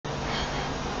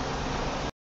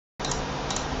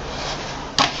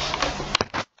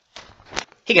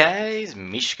Hey guys,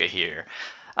 Mishka here.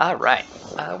 Alright,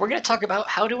 we're going to talk about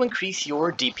how to increase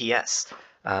your DPS. So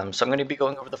I'm going to be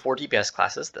going over the 4 DPS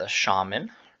classes, the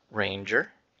Shaman, Ranger,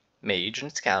 Mage,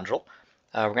 and Scoundrel.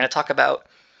 We're going to talk about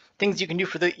things you can do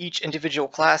for each individual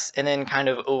class, and then kind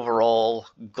of overall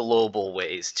global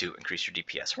ways to increase your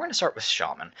DPS. We're going to start with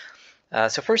Shaman.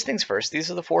 So first things first, these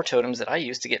are the 4 totems that I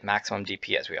use to get maximum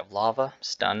DPS. We have Lava,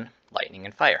 Stun, Lightning,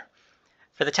 and Fire.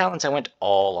 For the talents, I went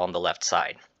all on the left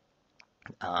side.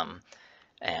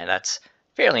 And that's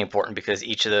fairly important because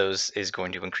each of those is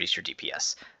going to increase your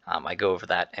DPS. I go over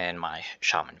that in my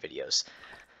Shaman videos.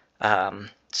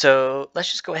 So let's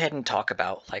just go ahead and talk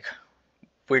about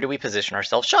where do we position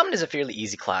ourselves. Shaman is a fairly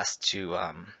easy class to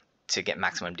get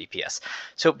maximum DPS.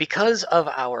 So because of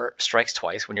our strikes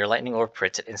twice, when your lightning orb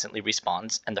crits, it instantly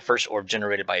respawns, and the first orb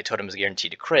generated by a totem is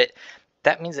guaranteed to crit.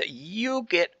 That means that you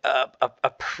get a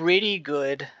pretty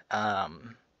good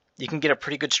you can get a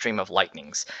pretty good stream of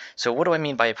lightnings. So what do I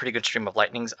mean by a pretty good stream of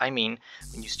lightnings? I mean,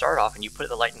 when you start off and you put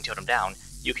the lightning totem down,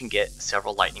 you can get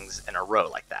several lightnings in a row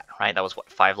like that, right? That was,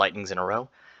 what, 5 lightnings in a row?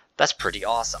 That's pretty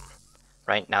awesome,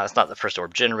 right? Now, it's not the first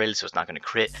orb generated, so it's not going to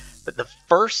crit, but the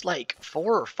first,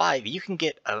 4 or 5, you can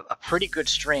get a pretty good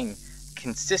string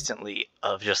consistently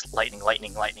of just lightning,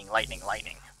 lightning, lightning, lightning,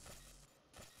 lightning.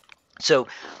 So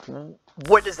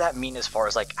what does that mean as far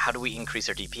as how do we increase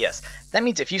our DPS? That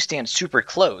means if you stand super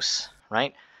close,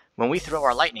 right, when we throw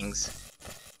our lightnings,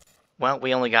 well,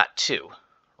 we only got 2,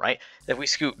 right? If we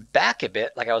scoot back a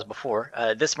bit, like I was before,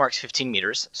 this marks 15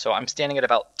 meters, so I'm standing at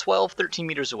about 12, 13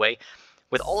 meters away.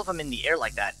 With all of them in the air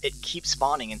like that, it keeps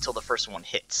spawning until the first one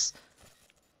hits,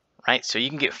 right? So you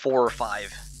can get 4 or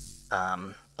 5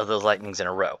 of those lightnings in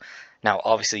a row. Now,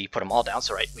 obviously, you put them all down.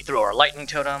 So, right, we throw our lightning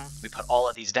totem, we put all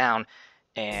of these down,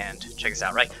 and check this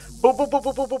out, right? Boom, boom, boom,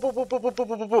 boom, boom, boom, boom, boom, boom, boom,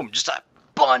 boom, boom, boom. Just a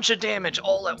bunch of damage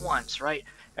all at once, right?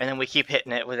 And then we keep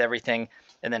hitting it with everything.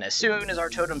 And then as soon as our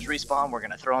totems respawn, we're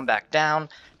going to throw them back down,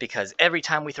 because every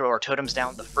time we throw our totems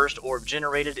down, the first orb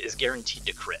generated is guaranteed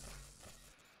to crit.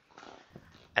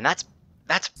 And that's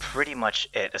pretty much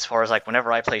it. As far as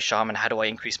whenever I play Shaman, how do I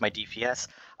increase my DPS?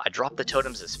 I drop the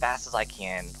totems as fast as I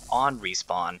can on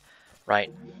respawn.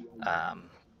 Right,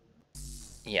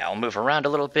 yeah, I'll move around a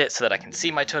little bit so that I can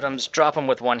see my totems, drop them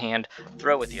with one hand,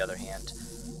 throw with the other hand.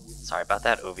 Sorry about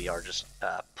that, OVR just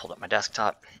pulled up my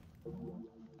desktop.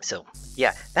 So,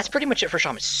 yeah, that's pretty much it for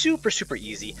Shaman. Super, super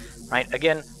easy, right?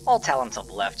 Again, all talents on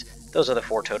the left. Those are the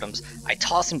 4 totems. I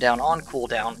toss them down on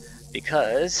cooldown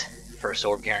because first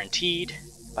orb generated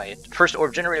by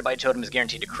a totem is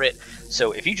guaranteed to crit.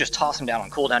 So if you just toss them down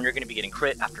on cooldown, you're going to be getting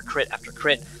crit after crit after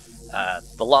crit.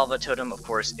 The lava totem, of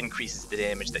course, increases the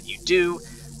damage that you do,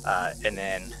 and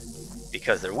then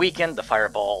because they're weakened, the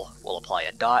fireball will apply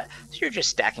a dot, so you're just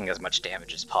stacking as much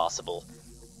damage as possible.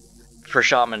 For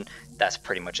Shaman, that's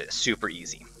pretty much it. Super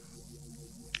easy.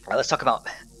 Alright, let's talk about,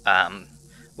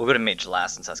 we'll go to Mage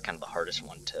last since that's kind of the hardest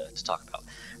one to talk about.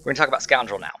 We're going to talk about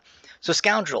Scoundrel now. So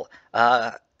Scoundrel,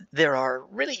 there are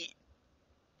really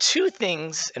 2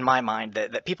 things in my mind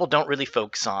that people don't really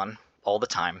focus on all the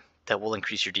time that will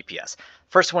increase your DPS.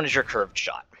 First one is your curved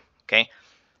shot, okay?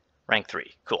 Rank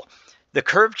 3, cool. The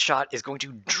curved shot is going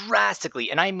to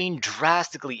drastically, and I mean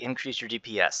drastically, increase your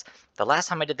DPS. The last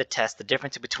time I did the test, the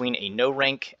difference between a no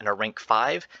rank and a rank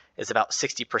 5 is about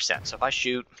 60%. So if I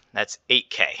shoot, that's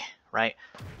 8k, right?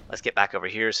 Let's get back over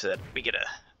here so that we get so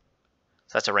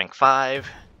that's a rank 5.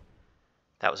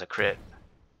 That was a crit.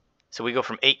 So we go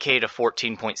from 8k to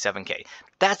 14.7k.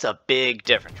 That's a big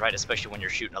difference, right? Especially when you're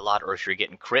shooting a lot or if you're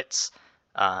getting crits.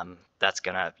 That's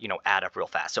going to, add up real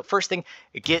fast. So first thing,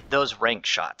 get those rank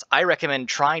shots. I recommend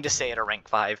trying to stay at a rank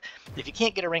 5. If you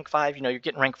can't get a rank 5, you're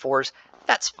getting rank 4s,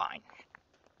 that's fine.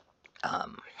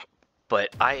 But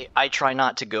I try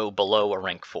not to go below a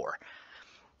rank 4.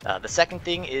 The second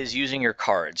thing is using your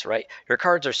cards, right? Your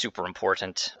cards are super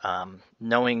important.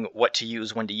 Knowing what to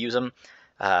use, when to use them.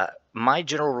 My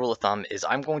general rule of thumb is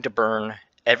I'm going to burn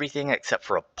everything except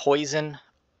for a poison,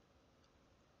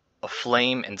 a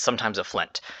flame, and sometimes a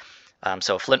flint.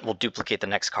 So a flint will duplicate the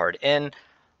next card in.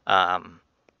 I'm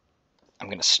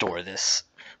going to store this.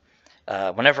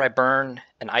 Whenever I burn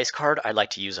an ice card, I like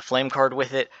to use a flame card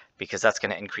with it because that's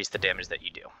going to increase the damage that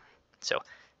you do. So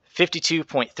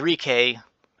 52.3k,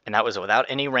 and that was without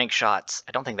any rank shots.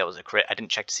 I don't think that was a crit. I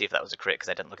didn't check to see if that was a crit because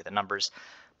I didn't look at the numbers.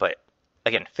 But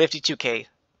again, 52k,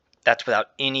 that's without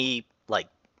any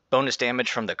bonus damage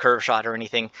from the curve shot or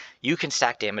anything. You can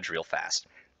stack damage real fast.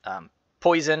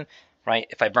 Poison, right?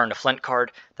 If I burn a flint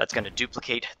card, that's going to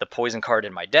duplicate the poison card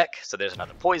in my deck. So there's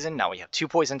another poison. Now we have 2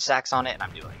 poison stacks on it, and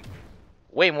I'm doing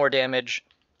way more damage.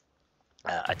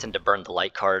 I tend to burn the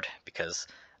light card because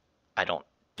I don't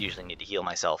usually need to heal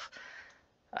myself.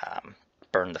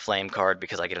 Burn the flame card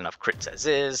because I get enough crits as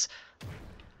is.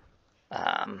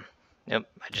 Nope,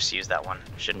 I just used that one.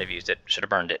 Shouldn't have used it. Should have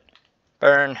burned it.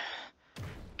 Burn.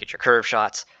 Get your curve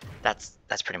shots. That's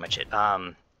pretty much it.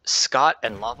 Scott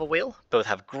and Lava Whale both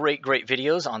have great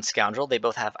videos on Scoundrel. They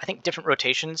both have, I think, different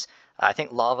rotations. I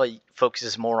think Lava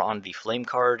focuses more on the flame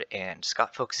card and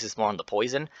Scott focuses more on the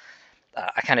poison.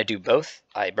 I kind of do both.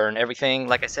 I burn everything,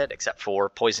 like I said, except for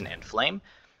poison and flame.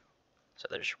 So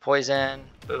there's your poison.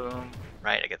 Boom.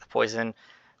 Right, I get the poison.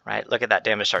 Right, look at that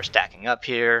damage start stacking up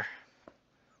here.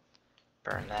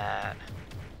 Burn that.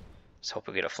 Let's hope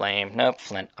we get a flame. Nope,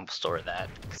 flint. I'll store that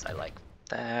because I like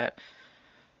that.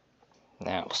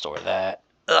 Now we'll store that.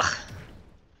 Ugh.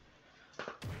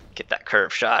 Get that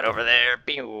curve shot over there.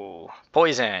 Pew.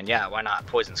 Poison. Yeah, why not?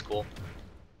 Poison's cool.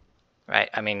 Right?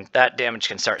 I mean, that damage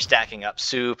can start stacking up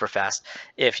super fast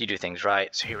if you do things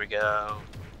right. So here we go.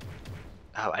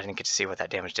 Oh, I didn't get to see what that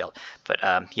damage dealt. But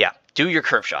yeah, do your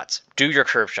curve shots. Do your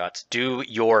curve shots. Do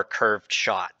your curved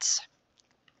shots.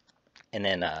 And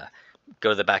then go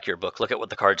to the back of your book, look at what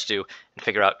the cards do, and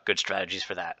figure out good strategies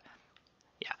for that.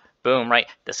 Yeah, boom, right?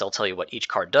 This will tell you what each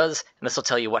card does, and this will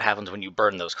tell you what happens when you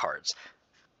burn those cards.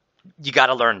 You got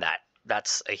to learn that.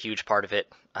 That's a huge part of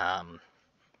it.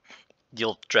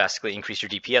 You'll drastically increase your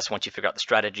DPS once you figure out the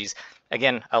strategies.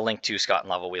 Again, I'll link to Scott and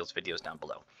Lava Whale's videos down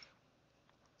below.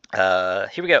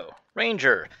 Here we go.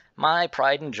 Ranger, my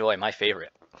pride and joy, my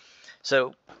favorite.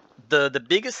 So the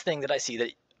biggest thing that I see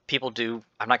that people do,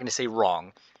 I'm not going to say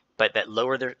wrong, but that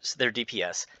lower their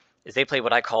DPS, is they play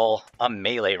what I call a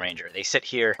melee ranger. They sit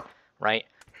here, right,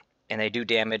 and they do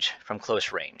damage from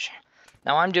close range.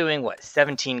 Now I'm doing, what,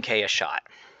 17k a shot,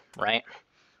 right?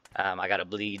 I got a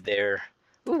bleed there.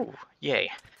 Ooh, yay.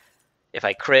 If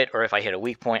I crit or if I hit a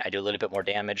weak point, I do a little bit more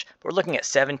damage. But we're looking at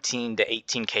 17 to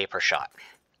 18k per shot.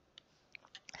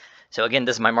 So again,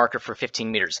 this is my marker for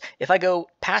 15 meters. If I go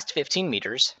past 15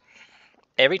 meters,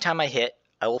 every time I hit,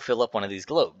 I will fill up one of these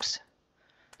globes,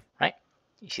 right?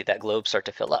 You see that globe start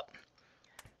to fill up,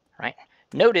 right?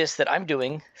 Notice that I'm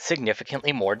doing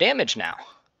significantly more damage now,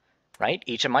 right?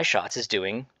 Each of my shots is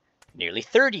doing nearly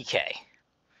 30k.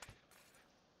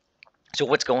 So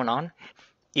what's going on?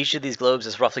 Each of these globes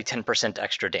is roughly 10%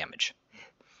 extra damage.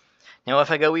 Now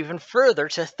if I go even further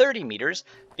to 30 meters,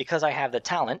 because I have the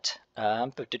talent,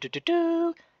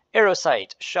 arrow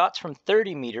sight, shots from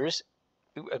 30 meters,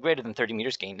 greater than 30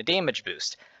 meters gain the damage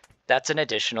boost. That's an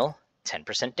additional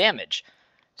 10% damage.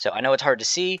 So I know it's hard to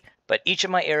see, but each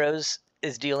of my arrows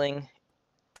is dealing,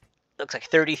 looks like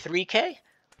 33k,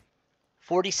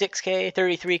 46k,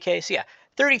 33k. So yeah,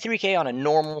 33k on a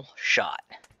normal shot,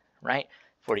 right?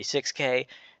 46k.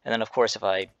 And then of course, if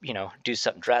I, do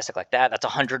something drastic like that, that's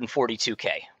 142k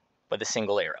with a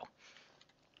single arrow.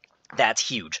 That's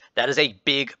huge. That is a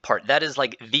big part. That is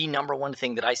like the #1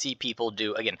 thing that I see people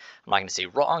do. Again, I'm not going to say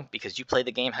wrong because you play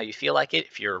the game how you feel like it.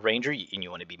 If you're a ranger and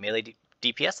you want to be melee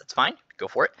DPS, that's fine. Go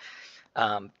for it.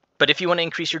 But if you want to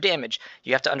increase your damage,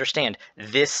 you have to understand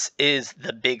this is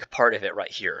the big part of it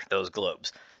right here, those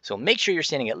globes. So make sure you're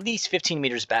standing at least 15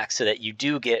 meters back so that you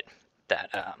do get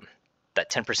that,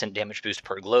 that 10% damage boost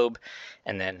per globe.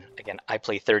 And then, again, I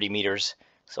play 30 meters,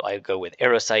 so I go with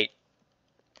arrow sight.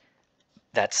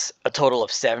 That's a total of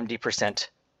 70%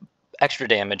 extra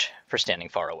damage for standing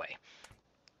far away.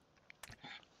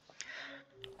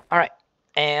 All right,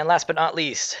 and last but not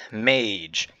least,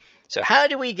 Mage. So how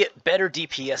do we get better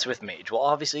DPS with Mage? Well,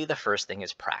 obviously the first thing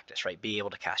is practice, right? Be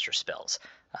able to cast your spells.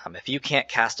 If you can't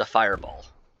cast a fireball,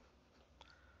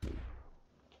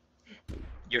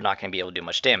 you're not going to be able to do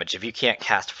much damage. If you can't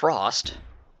cast frost,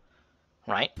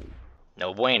 right?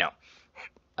 No bueno.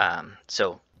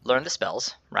 So learn the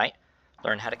spells, right?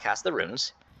 Learn how to cast the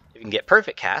runes. If you can get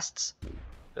perfect casts,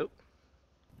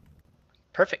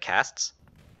 perfect casts,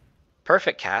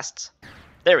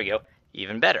 there we go,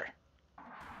 even better,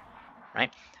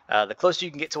 right? The closer you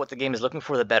can get to what the game is looking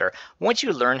for, the better. Once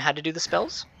you learn how to do the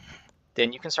spells,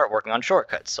 then you can start working on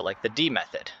shortcuts, so like the D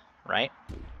method, right?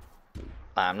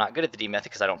 I'm not good at the D method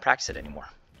because I don't practice it anymore.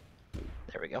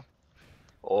 There we go.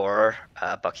 Or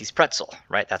Bucky's Pretzel,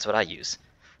 right? That's what I use.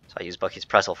 So I use Bucky's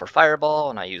Pretzel for Fireball,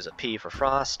 and I use a P for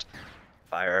Frost.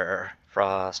 Fire,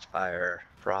 Frost, Fire,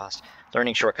 Frost.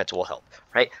 Learning shortcuts will help,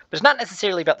 right? But it's not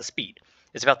necessarily about the speed.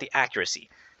 It's about the accuracy.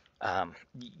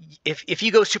 If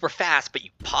you go super fast, but you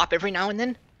pop every now and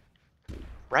then,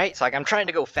 right? So like I'm trying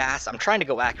to go fast, I'm trying to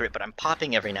go accurate, but I'm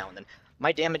popping every now and then.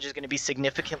 My damage is going to be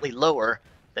significantly lower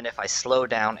than if I slow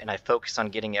down and I focus on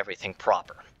getting everything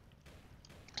proper.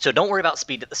 So don't worry about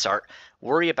speed at the start.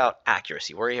 Worry about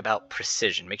accuracy. Worry about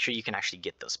precision. Make sure you can actually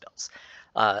get those spells.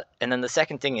 And then the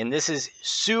second thing, and this is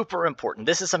super important,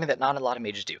 this is something that not a lot of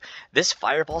mages do. This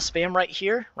fireball spam right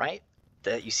here, right,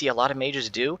 that you see a lot of mages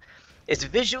do, it's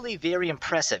visually very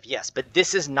impressive, yes, but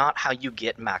this is not how you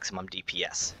get maximum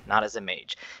DPS, not as a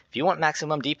mage. If you want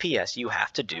maximum DPS, you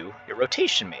have to do your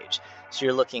rotation mage. So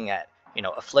you're looking at,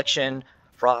 Affliction,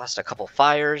 Frost, a couple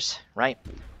fires, right?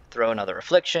 Throw another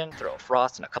Affliction, throw a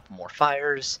Frost, and a couple more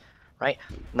fires, right?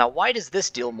 Now, why does this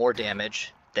deal more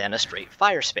damage than a straight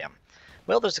fire spam?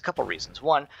 Well, there's a couple reasons.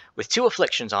 One, with 2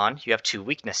 Afflictions on, you have 2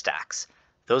 weakness stacks.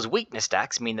 Those weakness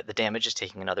stacks mean that the damage is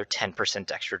taking another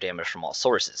 10% extra damage from all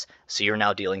sources. So you're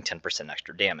now dealing 10%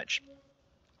 extra damage.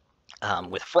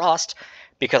 With Frost,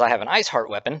 because I have an Ice Heart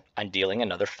weapon, I'm dealing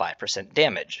another 5%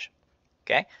 damage.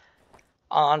 Okay?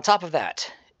 On top of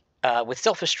that, with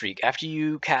Selfish Streak, after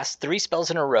you cast 3 spells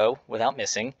in a row without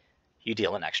missing, you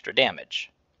deal an extra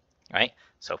damage. Right?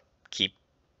 So keep,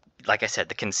 like I said,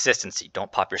 the consistency.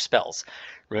 Don't pop your spells.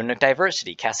 Runic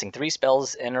Diversity, casting 3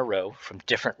 spells in a row from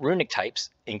different runic types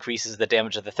increases the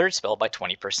damage of the 3rd spell by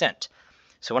 20%.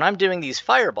 So when I'm doing these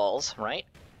fireballs, right,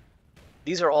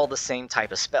 these are all the same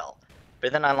type of spell.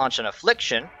 But then I launch an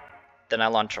Affliction, then I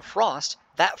launch a Frost,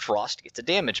 that Frost gets a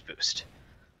damage boost.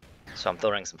 So I'm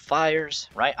throwing some fires,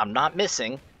 right, I'm not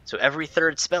missing, so every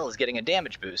 3rd spell is getting a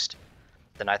damage boost.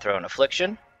 Then I throw an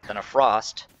Affliction, then a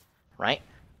Frost, right?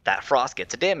 That Frost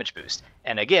gets a damage boost.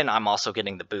 And again, I'm also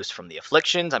getting the boost from the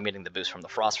Afflictions, I'm getting the boost from the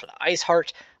Frost for the Ice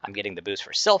Heart, I'm getting the boost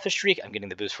for Selfish Streak, I'm getting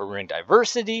the boost for Runic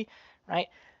Diversity, right?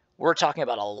 We're talking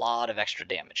about a lot of extra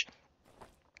damage.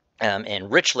 And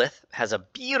Richlith has a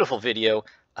beautiful video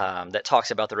that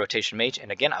talks about the Rotation Mage,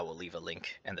 and again, I will leave a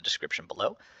link in the description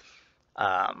below.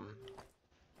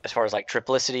 As far as like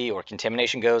Triplicity or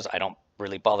Contamination goes, I don't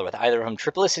really bother with either of them.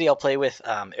 Triplicity I'll play with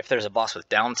if there's a boss with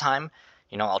downtime.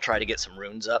 I'll try to get some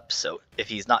runes up, so if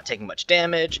he's not taking much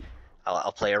damage,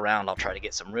 I'll play around, I'll try to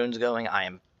get some runes going. I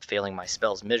am failing my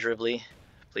spells miserably.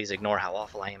 Please ignore how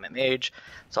awful I am at mage.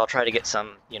 So I'll try to get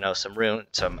some,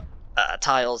 some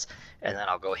tiles, and then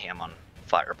I'll go ham on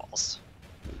fireballs.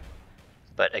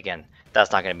 But again,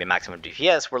 that's not going to be maximum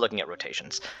DPS, we're looking at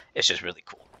rotations. It's just really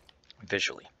cool,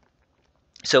 visually.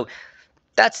 So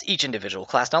that's each individual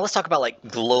class. Now let's talk about like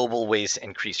global ways to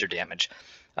increase your damage.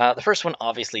 The first one,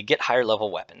 obviously, get higher level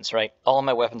weapons, right? All of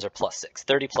my weapons are +6,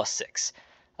 30 + 6.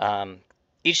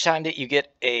 Each time that you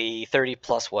get a 30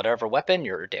 plus whatever weapon,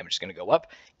 your damage is going to go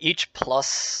up. Each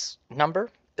plus number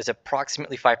is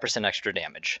approximately 5% extra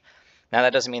damage. Now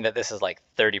that doesn't mean that this is like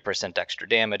 30% extra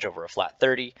damage over a flat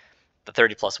 30. The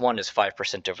 30 + 1 is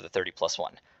 5% over the 30 +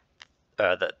 1.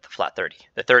 The flat 30.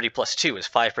 The 30 + 2 is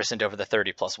 5% over the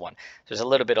 30 + 1. There's a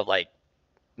little bit of like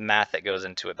math that goes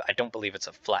into it, but I don't believe it's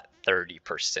a flat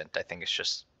 30%. I think it's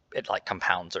just, it like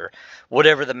compounds or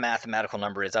whatever the mathematical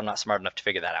number is. I'm not smart enough to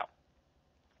figure that out.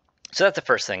 So that's the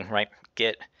first thing, right?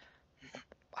 Get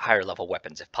higher level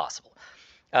weapons if possible.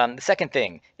 The second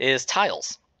thing is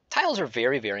tiles. Tiles are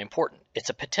very, very important. It's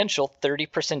a potential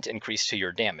 30% increase to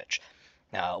your damage.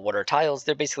 Now, what are tiles?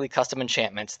 They're basically custom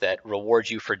enchantments that reward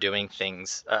you for doing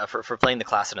things, for playing the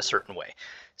class in a certain way.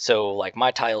 So like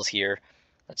my tiles here,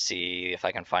 let's see if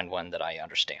I can find one that I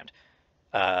understand.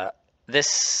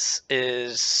 This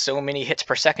is so many hits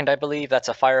per second, I believe. That's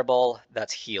a fireball,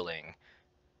 that's healing.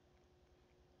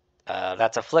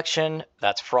 That's Affliction,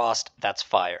 that's Frost, that's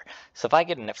Fire. So if I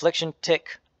get an Affliction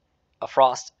tick, a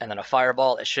Frost, and then a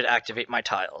Fireball, it should activate my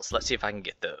tiles. Let's see if I can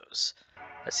get those.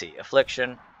 Let's see,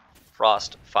 Affliction,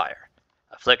 Frost, Fire.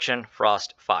 Affliction,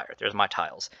 Frost, Fire. There's my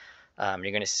tiles. You're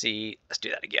going to see, let's do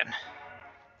that again.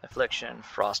 Affliction,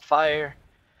 Frost, Fire.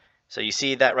 So you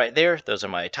see that right there? Those are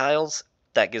my tiles.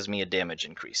 That gives me a damage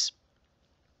increase.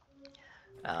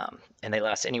 And they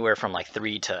last anywhere from like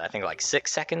 3 to I think like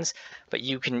 6 seconds, but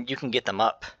you can get them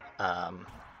up.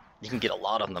 You can get a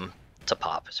lot of them to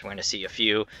pop. So we're going to see a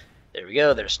few. There we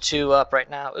go. There's 2 up right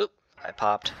now. Oop, I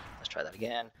popped. Let's try that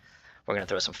again. We're going to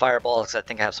throw some fireballs. I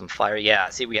think I have some fire. Yeah,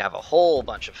 see, we have a whole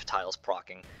bunch of tiles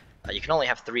proccing. You can only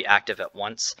have 3 active at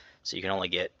once, so you can only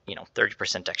get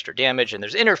 30% extra damage. And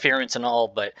there's interference and all,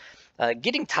 but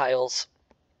getting tiles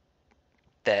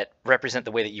that represent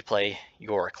the way that you play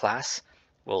your class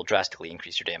will drastically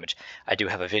increase your damage. I do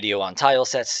have a video on tile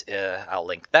sets. I'll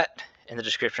link that in the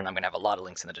description. I'm going to have a lot of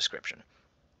links in the description.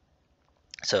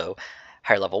 So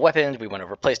higher level weapons, we went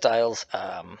over play styles,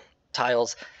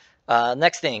 tiles.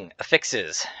 Next thing,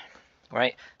 affixes,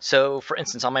 right? So for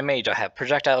instance, on my mage, I have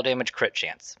projectile damage crit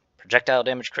chance, projectile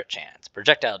damage crit chance,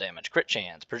 projectile damage crit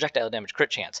chance, projectile damage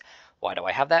crit chance. Why do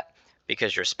I have that?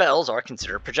 Because your spells are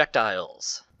considered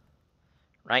projectiles,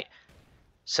 right?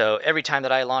 So every time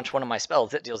that I launch one of my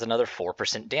spells, it deals another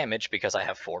 4% damage because I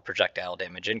have 4 projectile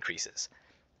damage increases.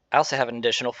 I also have an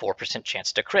additional 4%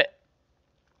 chance to crit.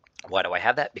 Why do I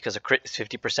have that? Because a crit is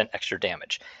 50% extra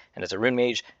damage. And as a rune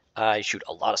mage, I shoot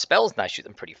a lot of spells, and I shoot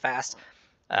them pretty fast.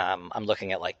 I'm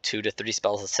looking at like 2 to 3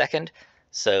 spells a second,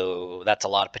 so that's a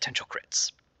lot of potential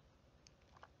crits.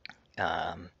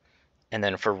 And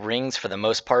then for rings, for the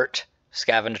most part,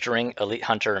 Scavenged Ring, Elite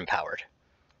Hunter, Empowered.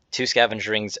 2 Scavenged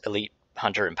Rings, Elite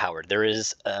Hunter, Empowered. There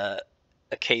is a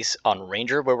case on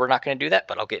Ranger where we're not going to do that,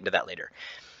 but I'll get into that later.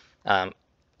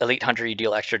 Elite Hunter, you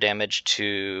deal extra damage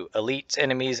to elite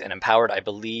enemies, and Empowered, I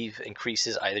believe,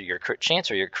 increases either your crit chance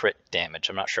or your crit damage.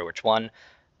 I'm not sure which one.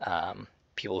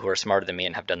 People who are smarter than me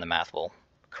and have done the math will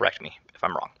correct me if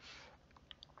I'm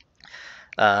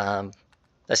wrong.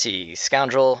 Let's see,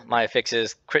 Scoundrel, my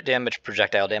fixes, crit damage,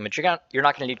 projectile damage. You're not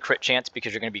going to need crit chance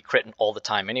because you're going to be critting all the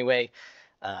time anyway.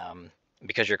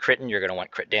 Because you're critting, you're going to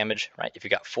want crit damage, right? If you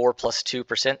got 4 plus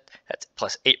 2%, that's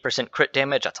plus 8% crit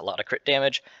damage. That's a lot of crit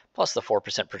damage. Plus the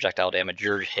 4% projectile damage,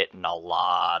 you're hitting a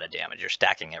lot of damage. You're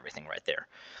stacking everything right there.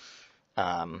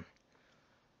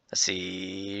 Let's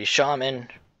see, Shaman.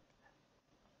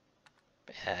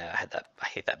 I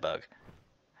hate that bug.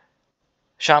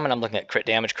 Shaman, I'm looking at crit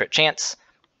damage, crit chance.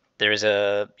 There's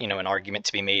an argument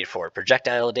to be made for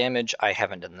projectile damage. I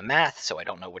haven't done the math, so I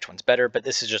don't know which one's better, but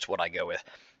this is just what I go with.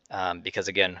 Because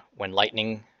again, when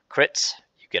lightning crits,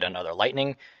 you get another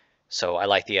lightning. So I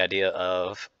like the idea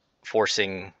of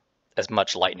forcing as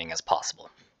much lightning as possible.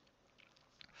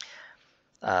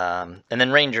 And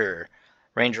then Ranger.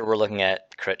 Ranger, we're looking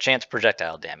at crit chance,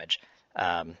 projectile damage.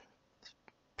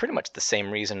 Pretty much the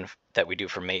same reason that we do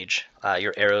for Mage.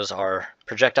 Your arrows are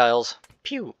projectiles.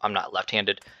 Pew! I'm not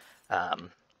left-handed.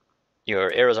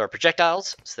 Your arrows are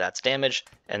projectiles, so that's damage.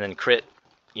 And then crit,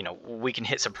 we can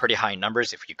hit some pretty high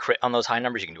numbers. If you crit on those high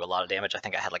numbers, you can do a lot of damage. I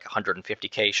think I had like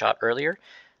 150k shot earlier.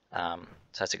 So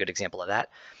that's a good example of that.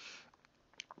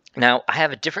 Now, I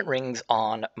have different rings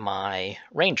on my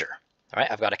Ranger. All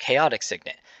right, I've got a Chaotic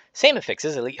Signet. Same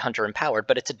affixes, Elite Hunter, Empowered,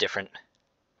 but it's a different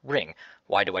ring.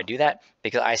 Why do I do that?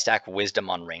 Because I stack Wisdom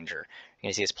on Ranger. You're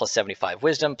going to see it's plus 75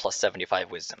 Wisdom, plus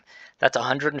 75 Wisdom. That's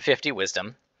 150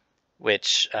 Wisdom,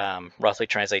 which roughly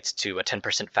translates to a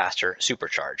 10% faster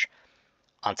supercharge.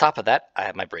 On top of that, I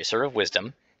have my Bracer of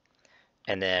Wisdom.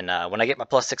 And then when I get my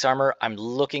plus 6 armor, I'm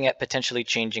looking at potentially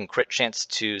changing crit chance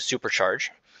to supercharge.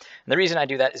 And the reason I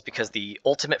do that is because the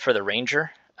ultimate for the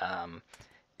Ranger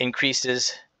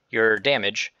increases your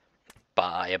damage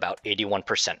by about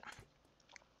 81%,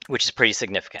 which is pretty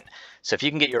significant. So if you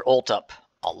can get your ult up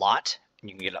a lot, and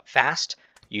you can get it up fast,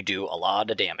 you do a lot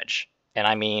of damage. And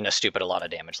I mean a stupid a lot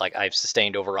of damage. Like I've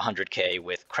sustained over 100k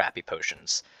with crappy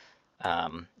potions.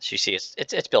 So you see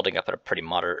it's building up at a pretty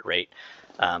moderate rate.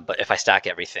 But if I stack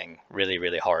everything really,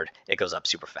 really hard, it goes up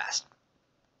super fast.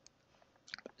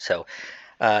 So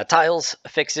tiles,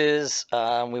 fixes,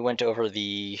 we went over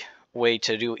the way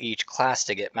to do each class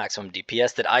to get maximum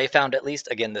DPS that I found, at least.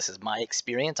 Again, this is my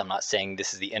experience. I'm not saying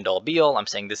this is the end all be all. I'm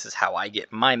saying this is how I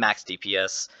get my max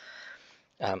DPS.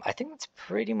 I think that's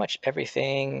pretty much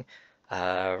everything.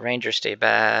 Ranger, stay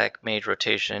back, mage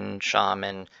rotation,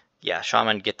 shaman. Yeah,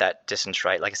 shaman, get that distance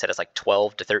right. Like I said, it's like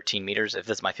 12 to 13 meters. If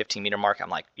this is my 15 meter mark, I'm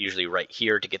like usually right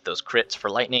here to get those crits for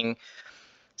lightning.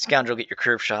 Scoundrel, get your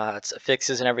curve shots,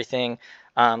 fixes and everything.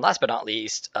 Last but not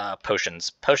least, potions.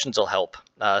 Potions will help.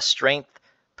 Strength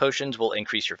potions will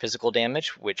increase your physical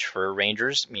damage, which for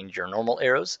rangers means your normal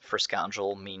arrows. For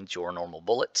Scoundrel means your normal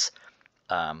bullets.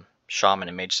 Shaman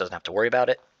and mage doesn't have to worry about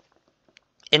it.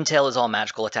 Intel is all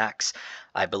magical attacks.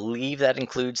 I believe that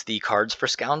includes the cards for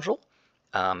Scoundrel.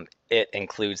 It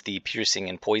includes the piercing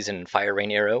and poison and fire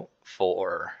rain arrow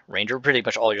for ranger. Pretty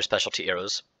much all your specialty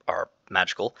arrows are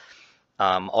magical.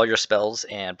 All your spells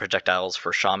and projectiles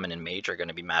for shaman and mage are going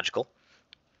to be magical.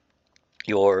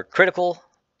 Your critical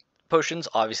potions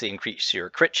obviously increase your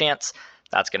crit chance.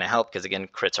 That's going to help because, again,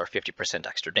 crits are 50%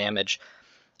 extra damage.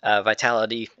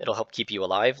 Vitality, it'll help keep you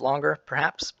alive longer,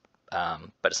 perhaps, but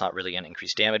it's not really going to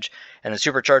increase damage. And the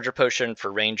supercharger potion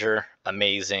for ranger,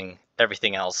 amazing.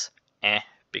 Everything else,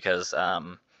 because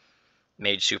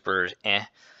mage super,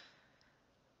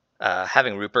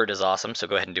 having Rupert is awesome, so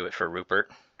go ahead and do it for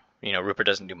Rupert. Rupert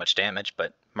doesn't do much damage,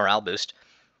 but morale boost.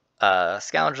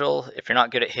 Scoundrel, if you're not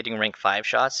good at hitting rank 5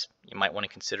 shots, you might want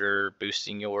to consider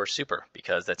boosting your super,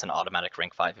 because that's an automatic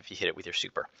rank 5 if you hit it with your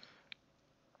super.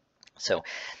 So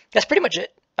that's pretty much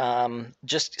it.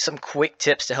 Just some quick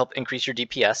tips to help increase your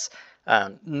DPS.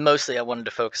 Mostly I wanted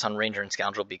to focus on Ranger and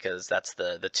Scoundrel because that's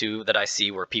the two that I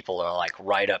see where people are like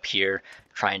right up here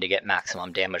trying to get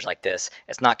maximum damage like this.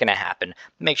 It's not going to happen.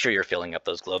 Make sure you're filling up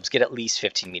those globes. Get at least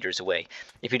 15 meters away.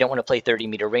 If you don't want to play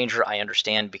 30-meter Ranger, I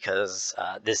understand, because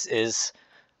this is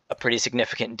a pretty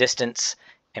significant distance,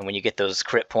 and when you get those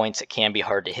crit points, it can be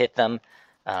hard to hit them,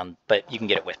 but you can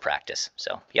get it with practice.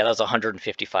 So yeah, that was a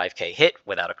 155k hit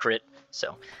without a crit,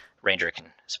 so Ranger can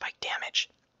spike damage.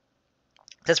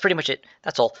 That's pretty much it.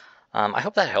 That's all. I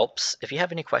hope that helps. If you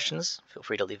have any questions, feel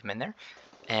free to leave them in there.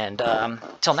 And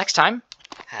until next time,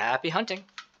 happy hunting.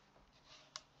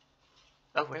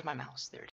 Oh, where's my mouse? There it is.